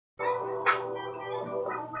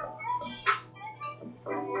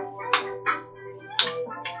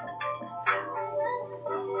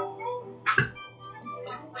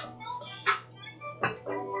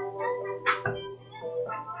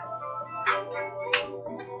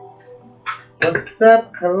What's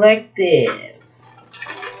up, collective?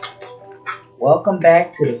 Welcome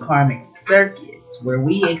back to the Karmic Circus, where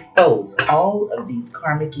we expose all of these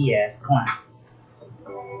karmic-y ass clowns.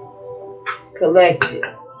 Collective.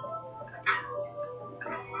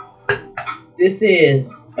 This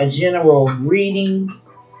is a general reading,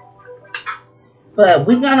 but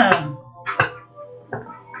we're gonna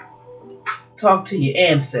talk to your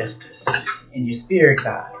ancestors and your spirit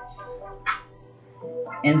guides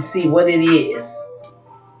and see what it is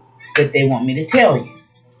that they want me to tell you.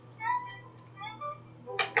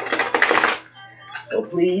 So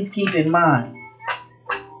please keep in mind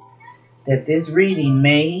that this reading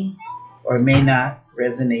may or may not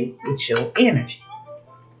resonate with your energy.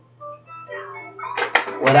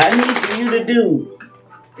 What I need for you to do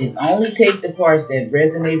is only take the parts that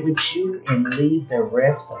resonate with you and leave the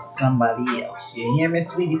rest for somebody else. You hear me,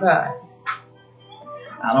 sweetie pies?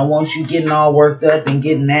 I don't want you getting all worked up and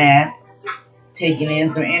getting mad, taking in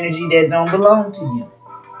some energy that don't belong to you.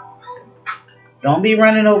 Don't be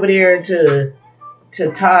running over there to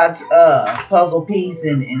Todd's puzzle piece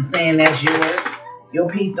and saying that's yours. Your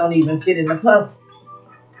piece don't even fit in the puzzle.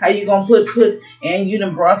 How you gonna put and you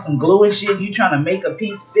done brought some glue and shit, you trying to make a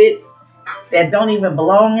piece fit that don't even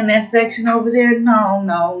belong in that section over there? No,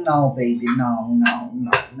 baby, no,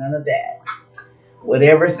 none of that.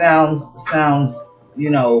 Whatever sounds,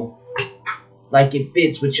 like it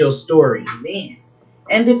fits with your story then.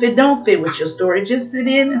 And if it don't fit with your story, just sit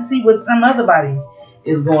in and see what some other bodies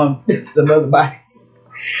is going, some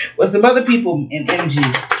other people and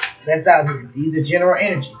energies that's out here. These are general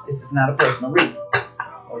energies. This is not a personal reading.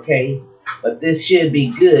 Okay? But this should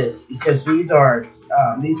be good because these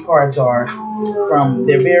cards are from,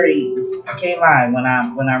 they're very, I can't lie, when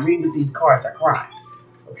I read with these cards, I cry.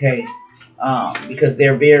 Okay? Because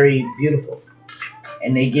they're very beautiful.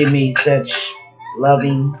 And they give me such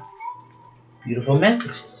loving, beautiful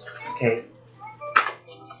messages. Okay?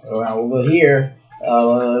 So over here,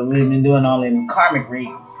 we've been doing all them karmic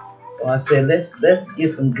readings. So I said, let's get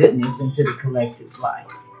some goodness into the collective's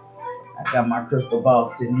life. I got my crystal ball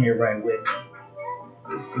sitting here right with me.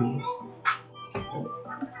 You see it?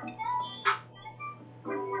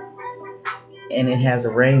 And it has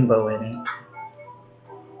a rainbow in it.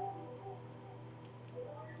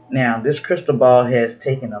 Now, this crystal ball has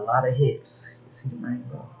taken a lot of hits. You see the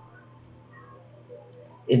rainbow?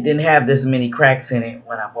 It didn't have this many cracks in it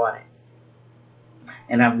when I bought it.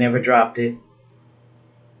 And I've never dropped it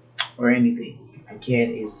or anything. I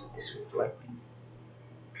can't, it's reflecting.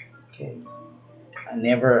 Okay. I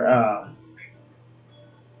never,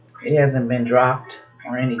 it hasn't been dropped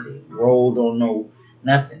or anything. Rolled or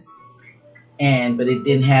nothing. But it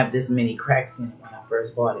didn't have this many cracks in it when I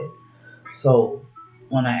first bought it. So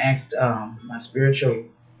when I asked my spiritual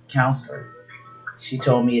counselor, she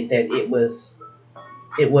told me that it was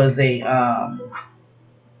a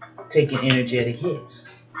taking energetic hits.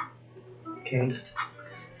 Okay.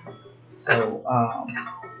 So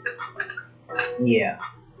yeah,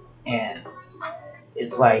 and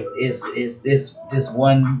it's like it's this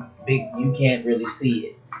one big, you can't really see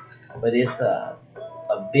it, but it's a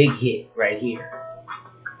big hit right here.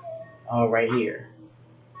 All right here.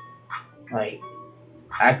 Like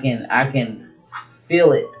I can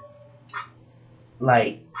feel it,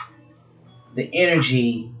 like the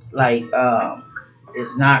energy, like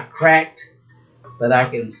it's not cracked, but I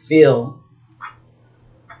can feel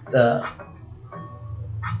the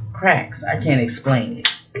cracks. I can't explain it.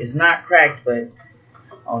 It's not cracked, but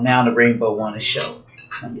now the rainbow want to show.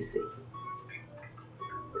 Let me see.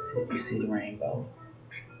 Let's see if you see the rainbow.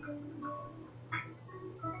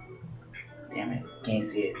 Damn it, can't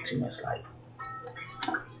see it, too much light.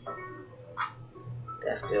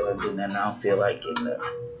 That still doesn't do nothing. I don't feel like getting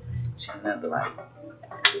another light.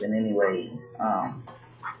 But anyway,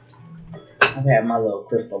 I've had my little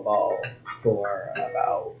crystal ball for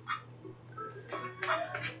about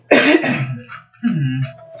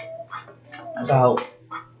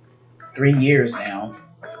 3 years now.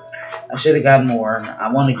 I should have gotten more.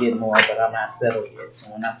 I want to get more, but I'm not settled yet.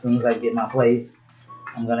 So as soon as I get my place,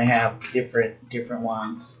 I'm gonna have different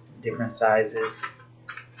ones, different sizes.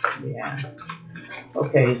 Yeah.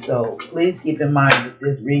 Okay, so please keep in mind that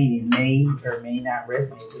this reading may or may not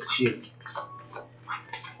resonate with you.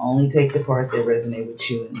 Only take the parts that resonate with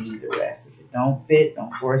you and leave the rest. If it don't fit,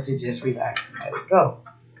 don't force it. Just relax and let it go.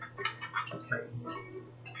 Okay.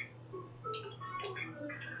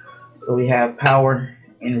 So we have power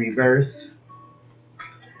in reverse.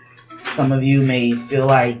 Some of you may feel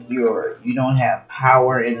like you don't have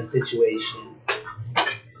power in a situation.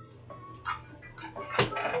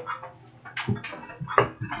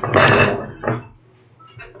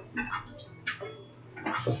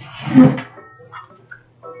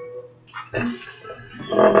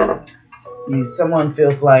 Someone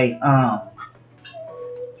feels like, I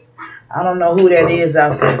don't know who that is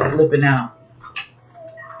out there flipping out.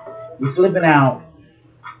 You're flipping out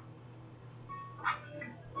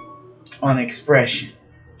on expression.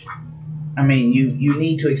 I mean, you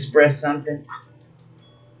need to express something,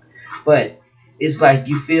 but it's like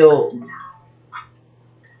you feel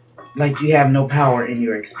like you have no power in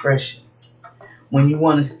your expression. When you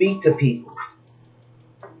want to speak to people,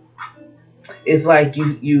 it's like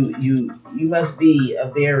you must be a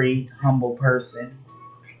very humble person.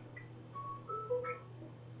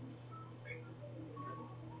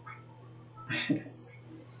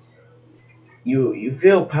 You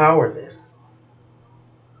feel powerless.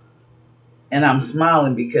 And I'm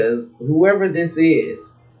smiling because whoever this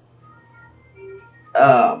is,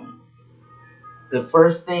 the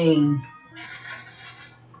first thing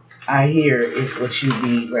I hear is what you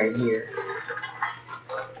need right here.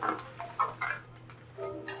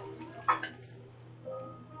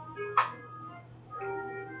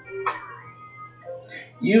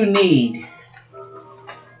 You need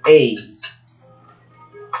a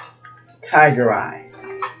tiger eye.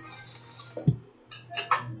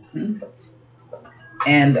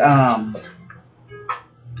 And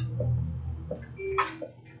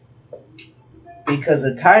because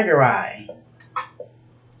a tiger eye,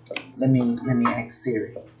 let me ask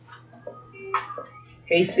Siri.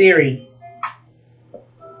 Hey Siri,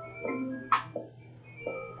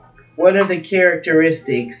 what are the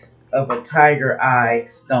characteristics of a tiger eye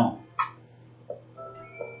stone?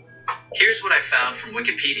 Here's what I found from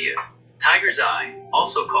Wikipedia. Tiger's eye,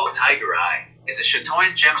 also called tiger eye, is a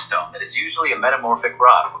chatoyan gemstone that is usually a metamorphic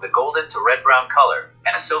rock with a golden to red-brown color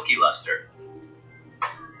and a silky luster.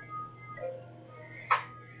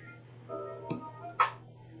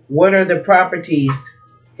 What are the properties?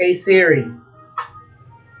 Hey Siri,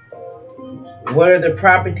 what are the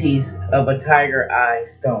properties of a tiger eye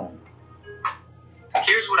stone?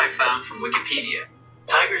 Here's what I found from Wikipedia.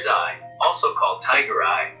 Tiger's eye, also called tiger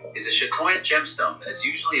eye, is a chatoyan gemstone that is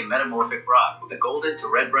usually a metamorphic rock with a golden to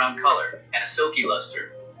red-brown color and a silky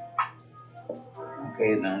luster.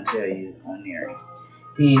 Okay, don't tell you on there.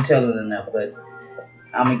 He ain't telling enough, but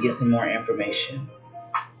I'm gonna get some more information.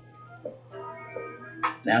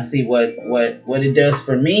 Now see what it does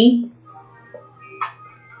for me.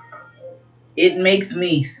 It makes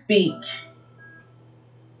me speak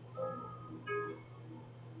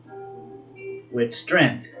with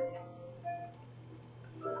strength.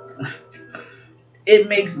 It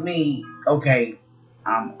makes me okay.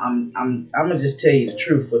 I'm gonna just tell you the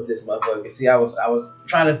truth with this motherfucker. See, I was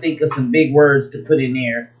trying to think of some big words to put in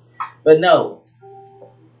there, but no.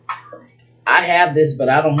 I have this, but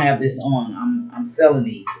I don't have this on. I'm selling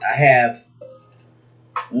these. I have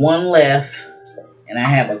one left, and I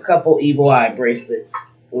have a couple evil eye bracelets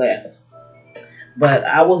left. But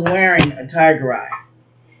I was wearing a tiger eye,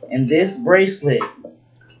 and this bracelet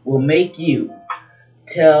will make you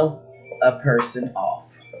tell a person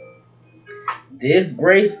off. This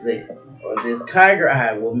bracelet or this tiger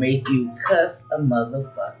eye will make you cuss a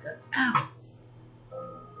motherfucker out.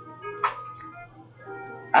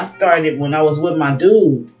 I started when I was with my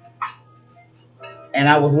dude and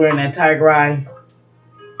I was wearing that tiger eye.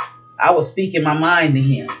 I was speaking my mind to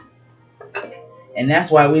him. And that's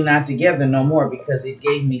why we're not together no more, because it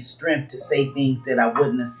gave me strength to say things that I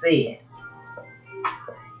wouldn't have said.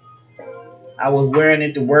 I was wearing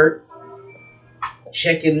it to work,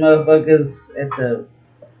 checking motherfuckers at the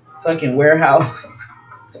fucking warehouse.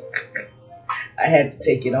 I had to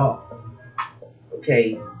take it off.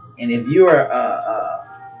 Okay, and if you're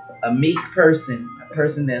a meek person, a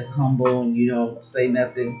person that's humble and you don't say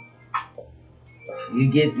nothing,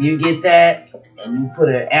 you get that, and you put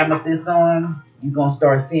an amethyst on, you're gonna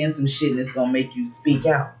start seeing some shit, and it's gonna make you speak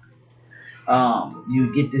out.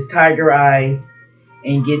 You get this tiger eye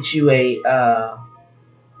and get you a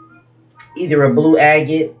either a blue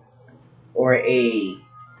agate or a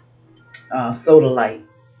soda light,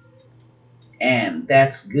 and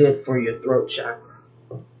that's good for your throat chakra.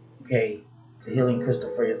 Okay, the healing crystal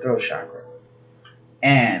for your throat chakra,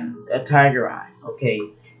 and a tiger eye. Okay,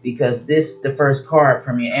 because this the first card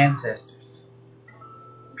from your ancestors.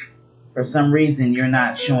 For some reason, you're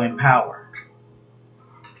not showing power,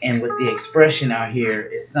 and with the expression out here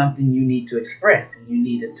is something you need to express, and you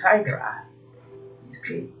need a tiger eye. You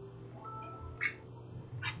see.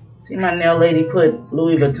 See, my nail lady put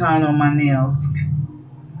Louis Vuitton on my nails.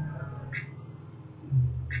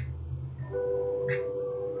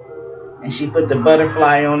 And she put the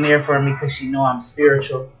butterfly on there for me because she know I'm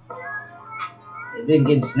spiritual. They've been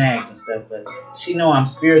getting snagged and stuff, but she know I'm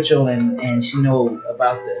spiritual and she know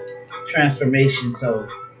about the transformation, so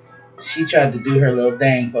she tried to do her little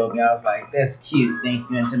thing for me. I was like, that's cute, thank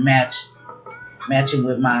you. And to matching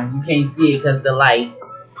with mine. You can't see it because the light.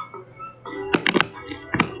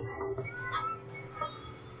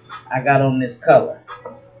 I got on this color.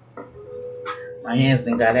 My hands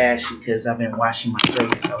done got ashy because I've been washing my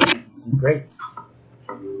grapes. I was eating some grapes.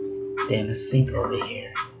 They're in the sink over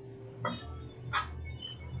here.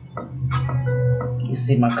 You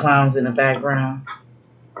see my clowns in the background?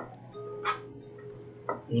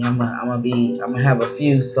 Yeah, I'm gonna have a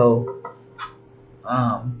few so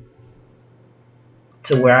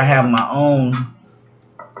to where I have my own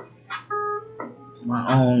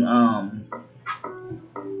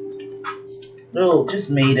little just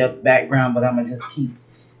made up background, but I'm gonna just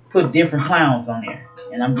put different clowns on there,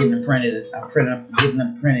 and I'm getting them printed. Getting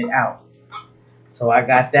them printed out. So I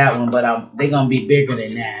got that one, but they're gonna be bigger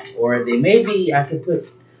than that, or they maybe I could put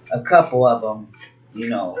a couple of them. You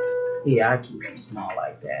know, yeah, I keep them small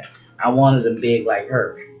like that. I wanted them big like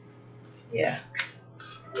her. Yeah,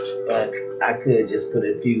 but I could just put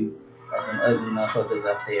a few of them ugly motherfuckers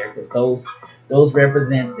up there because those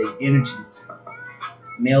represent the energies,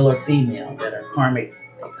 male or female, that are karmic.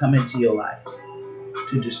 They come into your life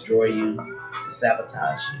to destroy you, to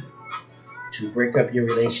sabotage you, to break up your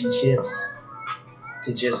relationships,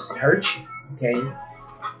 to just hurt you. Okay,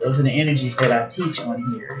 those are the energies that I teach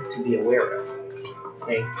on here to be aware of.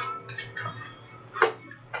 Okay,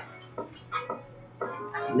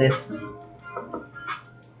 listening.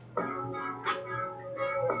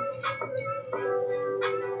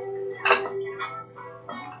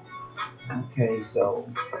 Okay, so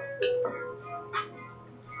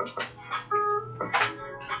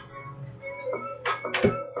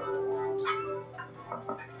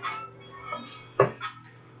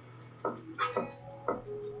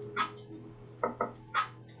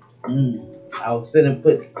I was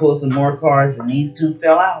finna pull some more cards, and these two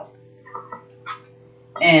fell out.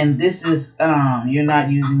 And this is you're not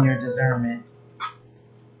using your discernment.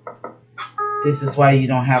 This is why you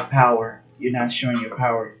don't have power. You're not showing your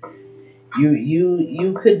power.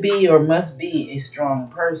 You could be or must be a strong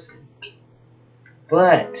person,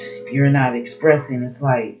 but you're not expressing. It's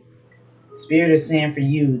like Spirit is saying for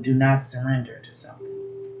you, do not surrender to something.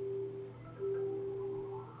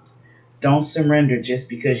 Don't surrender just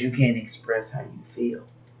because you can't express how you feel.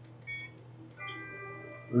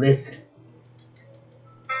 Listen.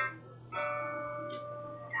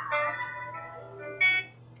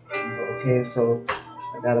 Okay, so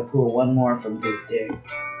I gotta pull one more from this deck.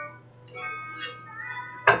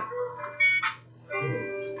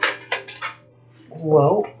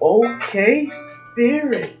 Well, okay,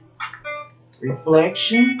 Spirit.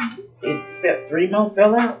 Reflection. Three more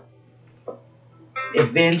fell out.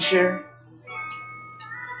 Adventure.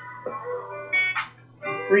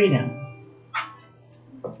 Freedom.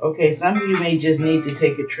 Okay, some of you may just need to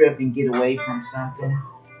take a trip and get away from something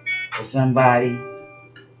or somebody.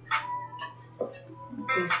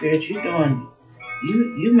 Okay, Spirit,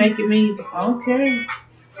 you making me, okay,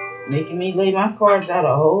 making me lay my cards out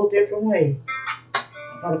a whole different way.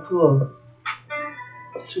 I gotta pull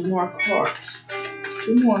two more cards.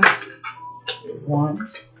 Two more. There's one.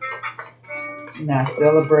 Not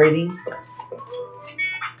celebrating.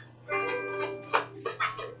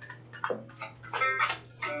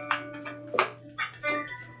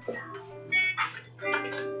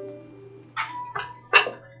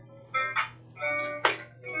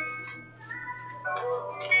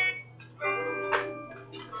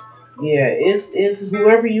 Yeah, it's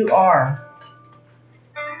whoever you are.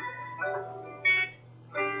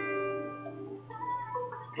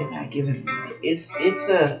 They're not giving me. It's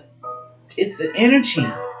an energy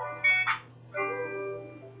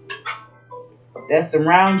that's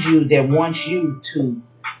around you that wants you to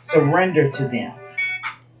surrender to them.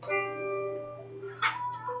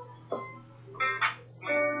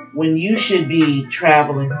 When you should be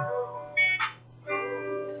traveling.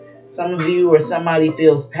 Some of you or somebody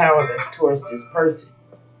feels powerless towards this person.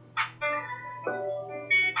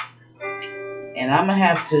 And I'm going to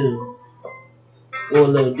have to go a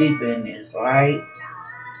little deeper in this, all right?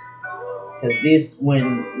 Because this,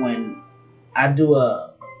 when I do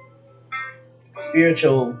a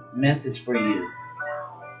spiritual message for you,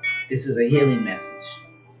 this is a healing message,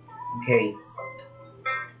 okay?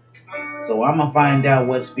 So I'm going to find out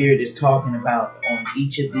what Spirit is talking about on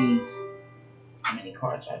each of these. How many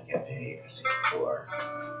cards I got here? 6, 4,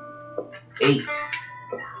 8.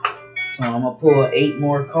 So I'm going to pull 8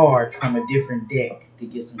 more cards from a different deck to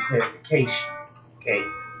get some clarification. Okay.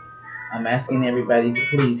 I'm asking everybody to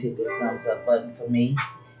please hit that thumbs up button for me.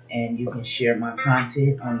 And you can share my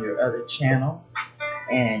content on your other channel.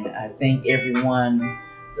 And I thank everyone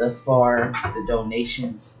thus far, the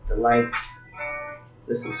donations, the likes,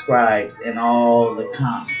 the subscribes, and all the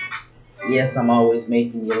comments. Yes, I'm always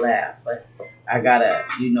making you laugh, but I gotta,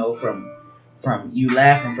 from you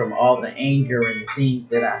laughing from all the anger and the things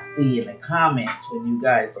that I see in the comments when you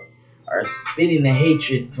guys are spitting the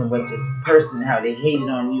hatred from what this person, how they hated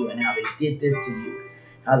on you and how they did this to you,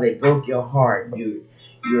 how they broke your heart.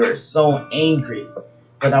 You're so angry,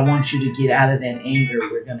 but I want you to get out of that anger.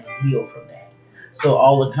 We're gonna heal from that. So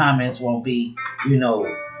all the comments won't be,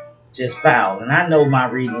 just foul. And I know my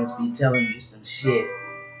readings be telling you some shit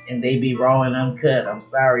and they be raw and uncut. I'm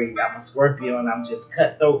sorry, I'm a Scorpio and I'm just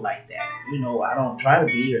cutthroat like that. I don't try to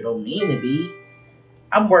be or don't mean to be.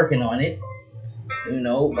 I'm working on it,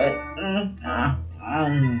 but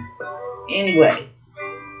anyway.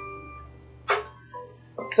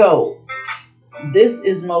 So this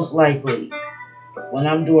is most likely when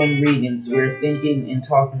I'm doing readings, we're thinking and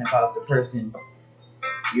talking about the person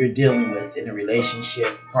you're dealing with in a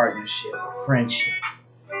relationship, partnership, or friendship.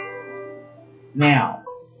 Now,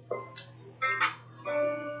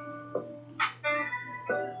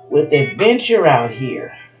 with adventure out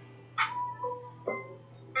here,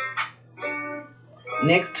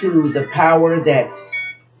 next to the power that's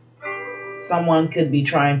someone could be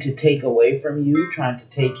trying to take away from you, trying to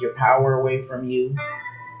take your power away from you,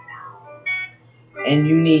 and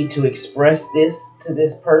you need to express this to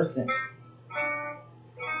this person.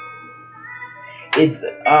 It's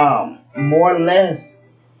more or less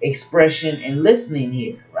expression and listening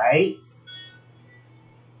here, right?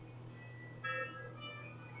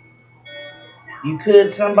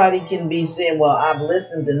 Somebody can be saying, well, I've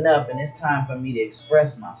listened enough and it's time for me to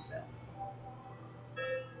express myself.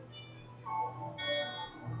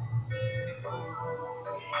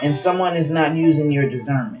 And someone is not using your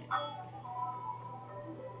discernment.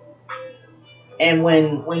 And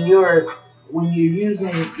when you're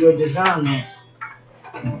using your discernment,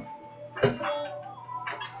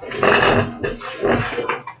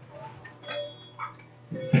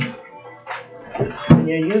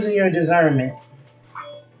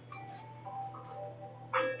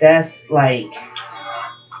 that's like,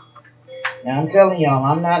 now I'm telling y'all,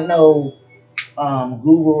 I'm not no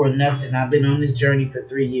Google or nothing. I've been on this journey for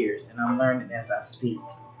 3 years and I'm learning as I speak.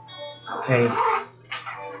 Okay.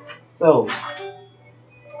 So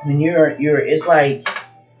when it's like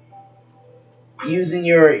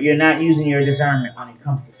you're not using your discernment when it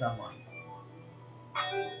comes to someone.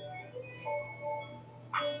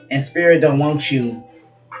 And spirit don't want you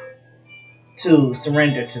to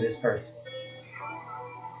surrender to this person.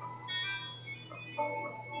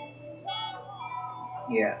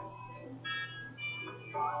 Yeah.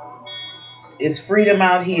 It's freedom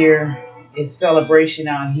out here. It's celebration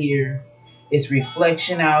out here. It's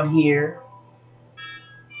reflection out here.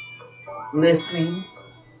 Listening.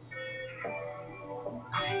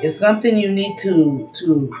 It's something you need to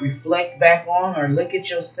reflect back on or look at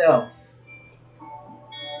yourself.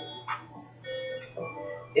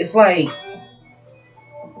 It's like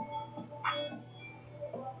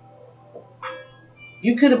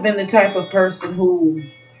you could have been the type of person who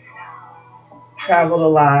traveled a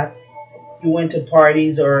lot. You went to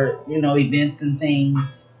parties or, events and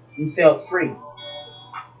things. You felt free.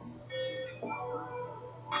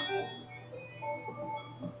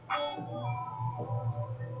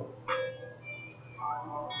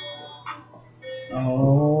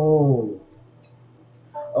 Oh.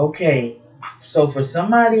 Okay. So for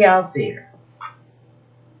somebody out there,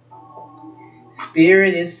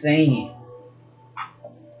 Spirit is saying,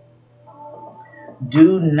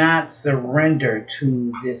 do not surrender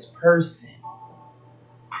to this person.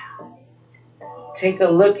 Take a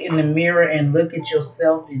look in the mirror and look at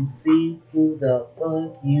yourself and see who the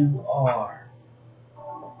fuck you are.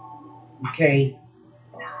 Okay?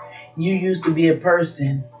 You used to be a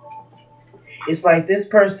person. It's like this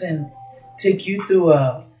person took you through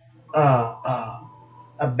a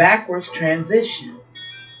backwards transition.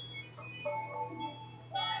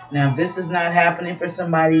 Now, if this is not happening for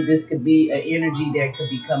somebody, this could be an energy that could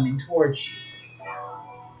be coming towards you.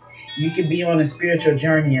 You could be on a spiritual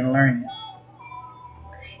journey and learning.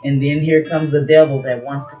 And then here comes the devil that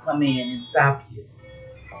wants to come in and stop you.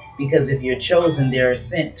 Because if you're chosen, they're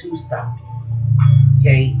sent to stop you.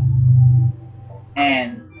 Okay?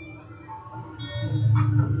 And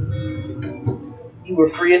you were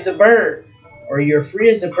free as a bird. Or you're free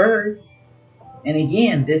as a bird. And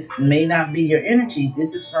again, this may not be your energy.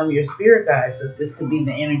 This is from your spirit guide. So this could be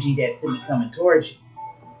the energy that could be coming towards you.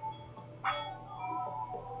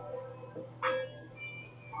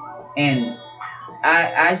 And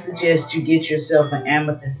I suggest you get yourself an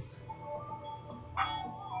amethyst,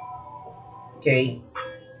 okay?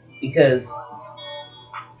 Because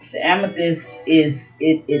the amethyst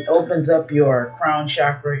it opens up your crown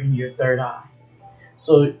chakra and your third eye.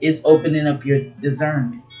 So it's opening up your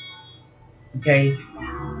discernment. Okay?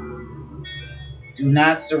 Do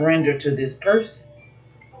not surrender to this person.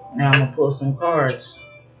 Now I'm gonna pull some cards.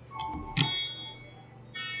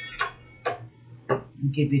 I'll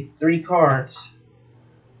give you 3 cards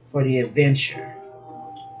for the adventure.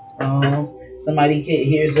 Somebody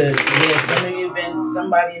has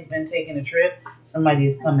been taking a trip. Somebody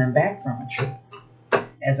is coming back from a trip.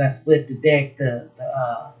 As I split the deck,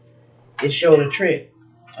 it showed a trip.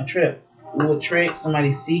 Ooh, a trick,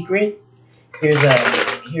 somebody's secret.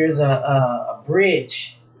 Here's a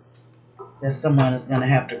bridge that someone is gonna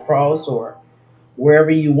have to cross, or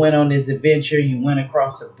wherever you went on this adventure, you went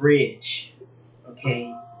across a bridge.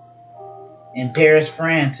 Okay. In Paris,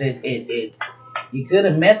 France, you could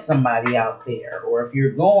have met somebody out there, or if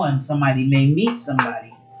you're going, somebody may meet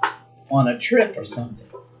somebody on a trip or something.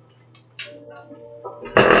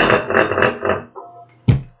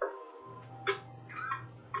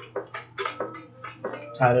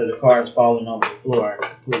 Tired of the cards falling on the floor.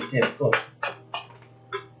 Pull the table closer.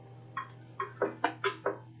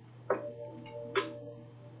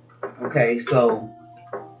 Okay, so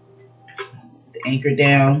the anchor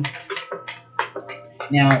down.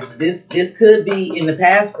 Now this could be in the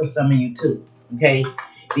past for some of you too. Okay,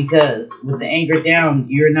 because with the anchor down,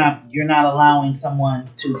 you're not allowing someone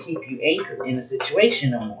to keep you anchored in a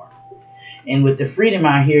situation no more. And with the freedom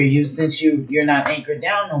out here, since you're not anchored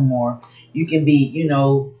down no more, you can be,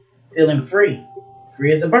 feeling free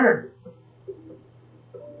as a bird.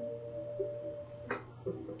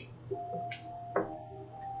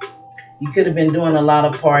 You could have been doing a lot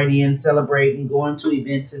of partying, celebrating, going to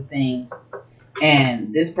events and things,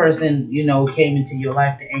 and this person, came into your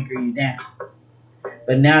life to anchor you down.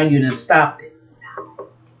 But now you done stopped it.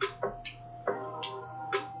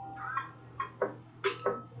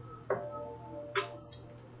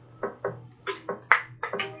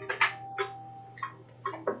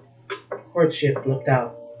 Courtship flipped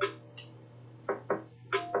out.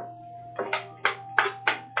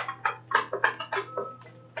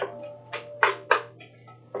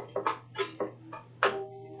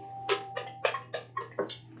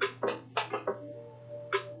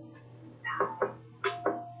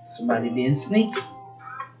 Somebody being sneaky.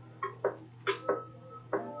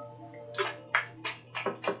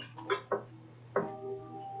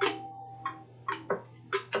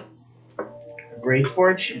 A great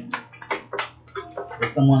fortune that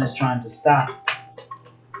someone is trying to stop.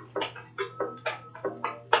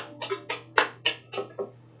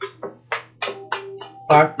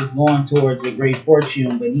 Fox is going towards a great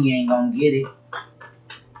fortune, but he ain't gonna get it.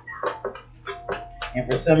 And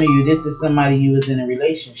for some of you, this is somebody you was in a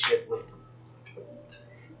relationship with.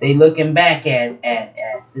 They looking back at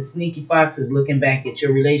the sneaky fox is looking back at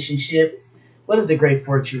your relationship. What is the great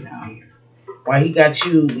fortune out here? Why he got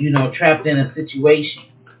you, trapped in a situation.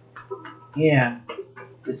 Yeah,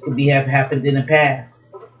 this could have happened in the past.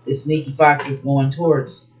 This sneaky fox is going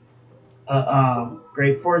towards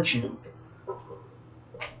great fortune.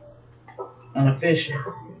 Unofficial.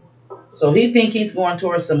 So he think he's going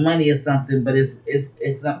towards some money or something, but it's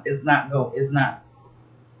not. It's not.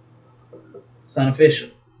 It's unofficial.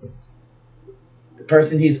 The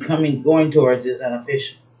person he's going towards is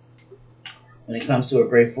unofficial when it comes to a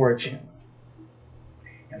great fortune.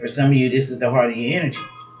 And for some of you, this is the heart of your energy.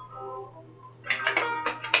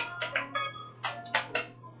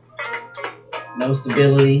 No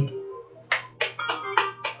stability.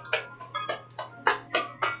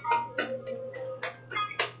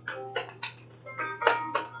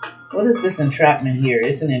 What is this entrapment here?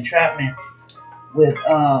 It's an entrapment with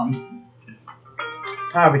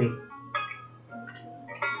poverty.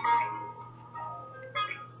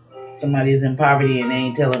 Somebody is in poverty and they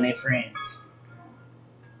ain't telling their friends.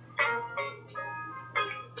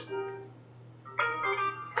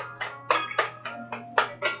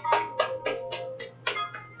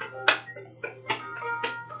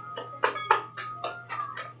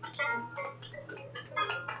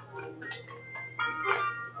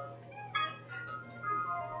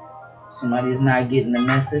 Somebody is not getting the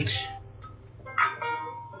message.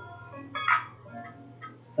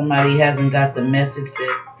 Somebody hasn't got the message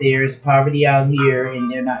that there's poverty out here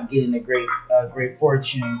and they're not getting a great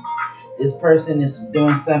fortune. This person is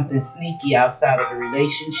doing something sneaky outside of the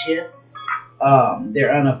relationship.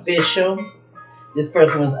 They're unofficial. This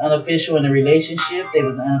person was unofficial in a relationship. They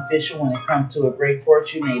was unofficial when it comes to a great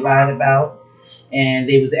fortune they lied about. and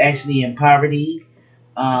they was actually in poverty.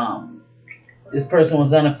 This person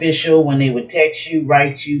was unofficial. When they would text you,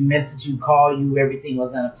 write you, message you, call you, everything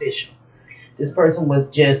was unofficial. This person was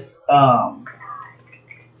just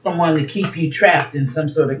someone to keep you trapped in some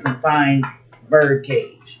sort of confined bird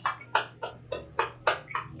cage.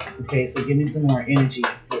 Okay, so give me some more energy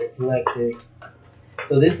for the collective.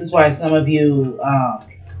 So this is why some of you,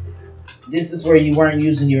 this is where you weren't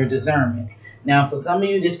using your discernment. Now, for some of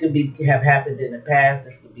you, this could have happened in the past.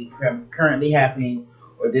 This could be currently happening,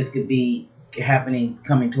 or this could be happening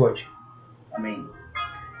coming towards you. I mean,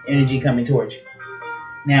 energy coming towards you.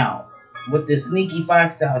 Now, with this sneaky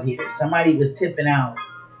fox out here, somebody was tipping out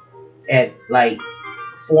at like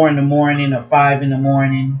 4 in the morning or 5 in the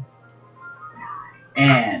morning.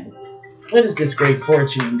 And what is this great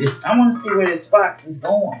fortune? I want to see where this fox is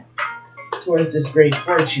going towards this great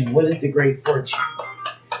fortune. What is the great fortune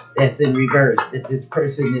that's in reverse that this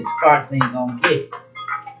person, this fox, ain't gonna get?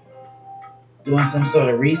 Doing some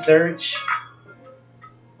sort of research.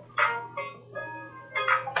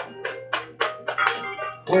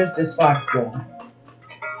 Where's this fox going?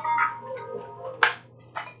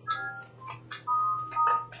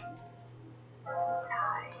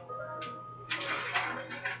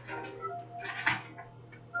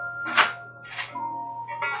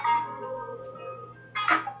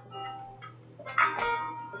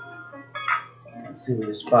 Let's see where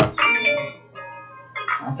this fox is going.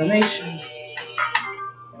 Confirmation.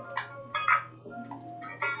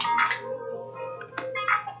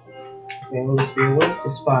 Okay, Holy Spirit, where's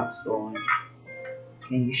this fox going?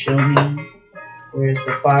 Can you show me? Where's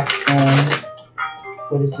the fox going?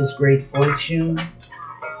 What is this great fortune?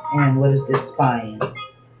 And what is this spying?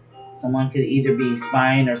 Someone could either be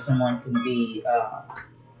spying, or someone can be,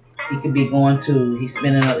 he could be going to, he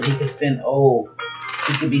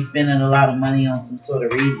could be spending a lot of money on some sort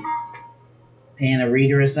of readings. Paying a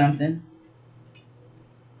reader or something.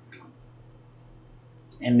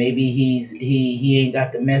 And maybe he ain't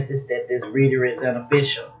got the message that this reader is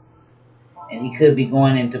unofficial. And he could be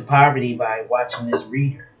going into poverty by watching this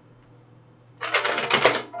reader.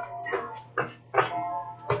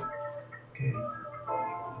 Okay.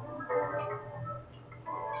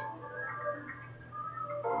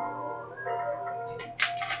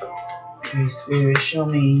 Okay, Spirit, show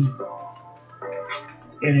me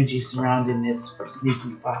energy surrounding this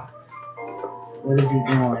sneaky fox. What is he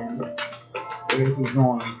doing? Where is he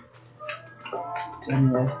going? Tell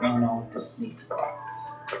me what's going on with the sneaky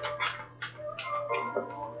fox.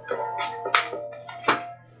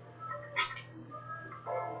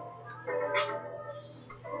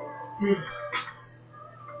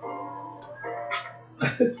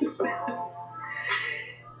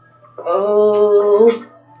 Oh,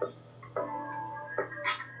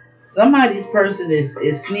 somebody's person is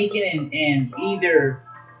sneaking and either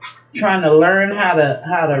trying to learn how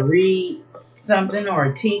to read something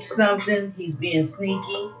or teach something. He's being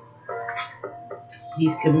sneaky.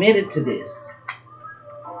 He's committed to this.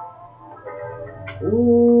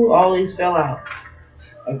 Ooh, all these fell out.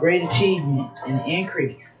 A great achievement, an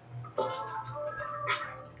increase.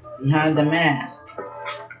 Behind the mask.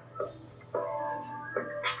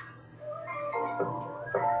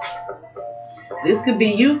 This could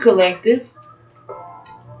be you, collective.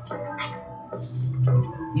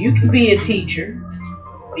 You could be a teacher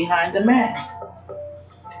behind the mask.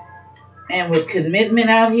 And with commitment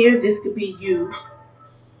out here, this could be you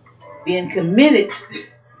being committed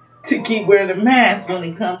to keep wearing the mask when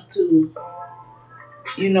it comes to,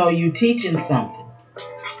 you teaching something.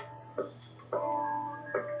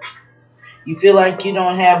 You feel like you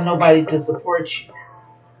don't have nobody to support you.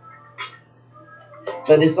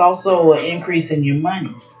 But it's also an increase in your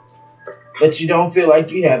money. But you don't feel like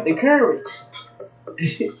you have the courage.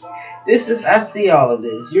 I see all of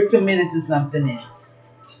this. You're committed to something,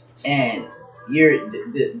 and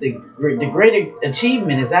the greater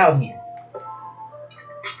achievement is out here.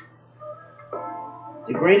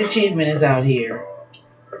 The great achievement is out here,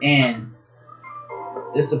 and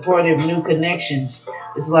the supportive new connections.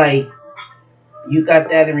 It's like you got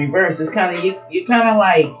that in reverse. It's kind of you're kind of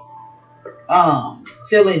like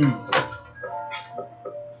feeling.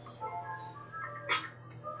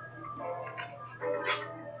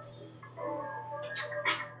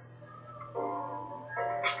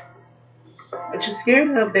 But you're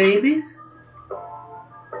scared of babies.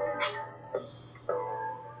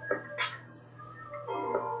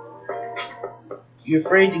 You're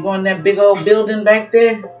afraid to go in that big old building back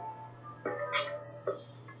there?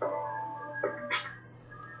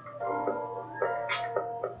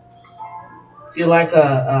 Feel like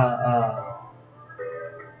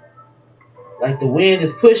like the wind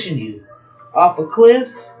is pushing you. off a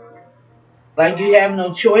cliff, like you have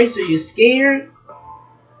no choice or you're scared.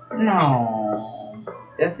 No,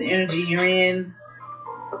 that's the energy you're in,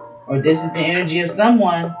 or this is the energy of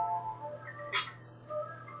someone.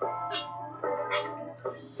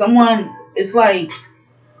 Someone, it's like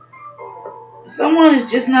someone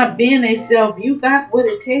is just not being themselves. You got what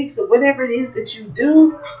it takes, or whatever it is that you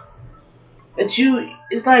do, but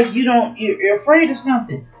it's like you're afraid of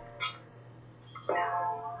something.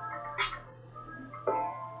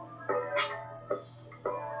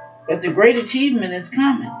 But the great achievement is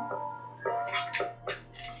coming.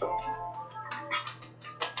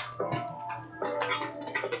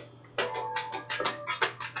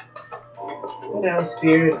 What else,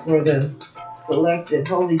 Spirit, for the collective?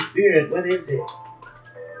 Holy Spirit, what is it?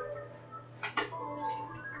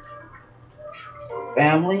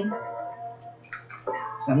 Family.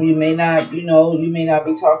 Some of you may not, you may not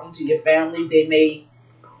be talking to your family. They may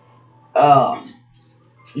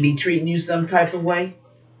be treating you some type of way.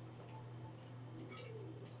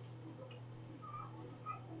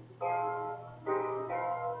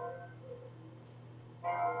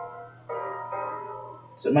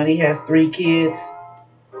 Somebody has 3 kids.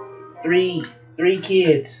 Three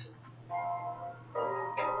kids.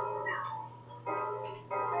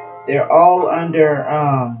 They're all under,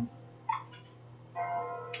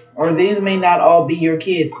 or these may not all be your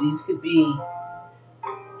kids. These could be,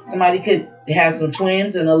 somebody could have some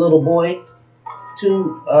twins and a little boy.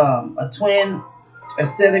 A twin, a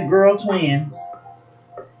set of girl twins,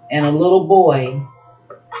 and a little boy,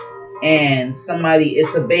 and somebody,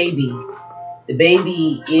 it's a baby. The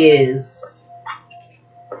baby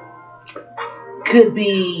could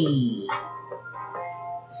be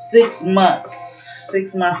 6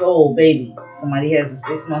 months old baby. Somebody has a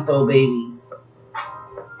 6-month-old baby.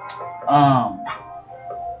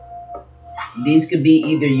 These could be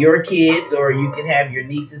either your kids, or you can have your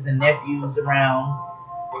nieces and nephews around.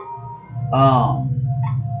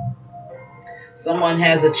 Someone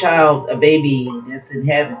has a child, a baby that's in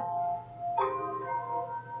heaven.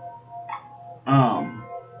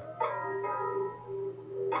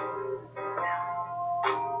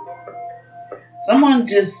 Someone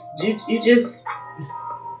just, you just,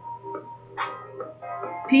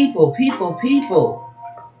 people.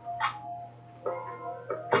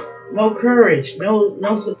 No courage,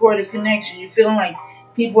 no supportive connection. You're feeling like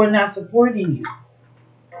people are not supporting you.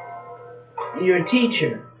 And you're a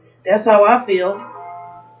teacher. That's how I feel.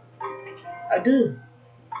 I do.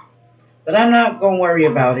 But I'm not going to worry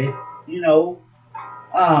about it, and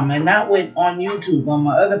not on YouTube, on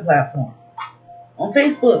my other platform. On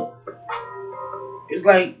Facebook. It's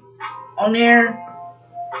like, on there,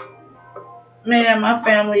 man, my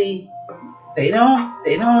family, they don't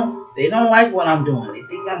like what I'm doing.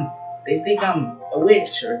 They think I'm a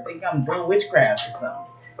witch, or think I'm doing witchcraft or something,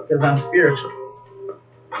 because I'm spiritual.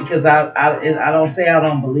 Because I don't say I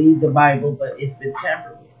don't believe the Bible, but it's been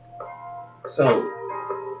tampered with. So,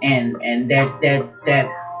 and that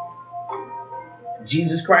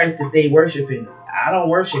Jesus Christ that they worship him, I don't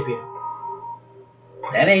worship him.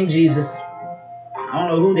 That ain't Jesus. I don't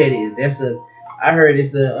know who that is. I read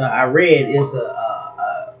it's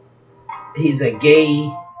he's a gay.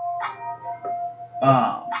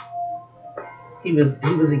 He was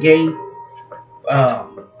a gay.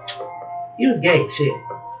 He was gay, shit,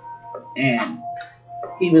 and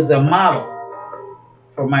he was a model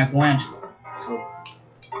for Michelangelo. So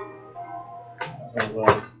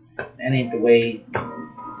well, that ain't the way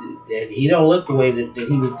that he don't look the way that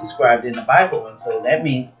he was described in the Bible, and so that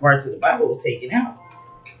means parts of the Bible was taken out.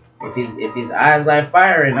 If his eyes like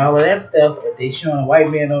fire and all of that stuff, but they showing a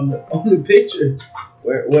white man on the picture,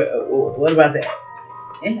 what about that?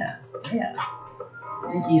 Yeah.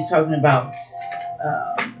 I think he's talking about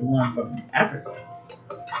the one from Africa,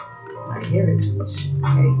 my heritage.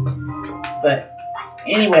 Okay, but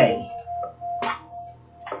anyway,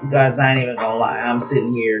 you guys, I ain't even gonna lie. I'm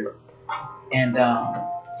sitting here, and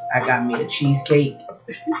I got me a cheesecake.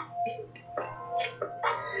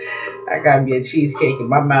 And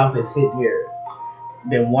my mouth is hitting here.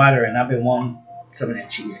 Been watering. I've been wanting some of that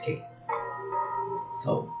cheesecake.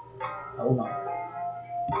 So, hold on.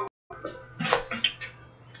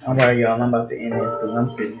 All right, y'all. I'm about to end this because I'm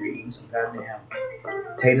sitting here eating some goddamn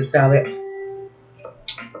potato salad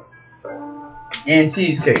and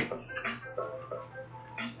cheesecake.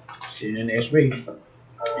 See you in the next week.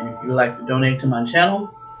 And if you'd like to donate to my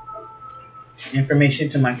channel, information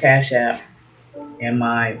to my Cash App and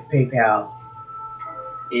my PayPal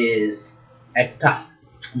is at the top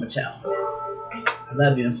of my channel. I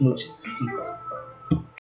love you and smooches. Peace.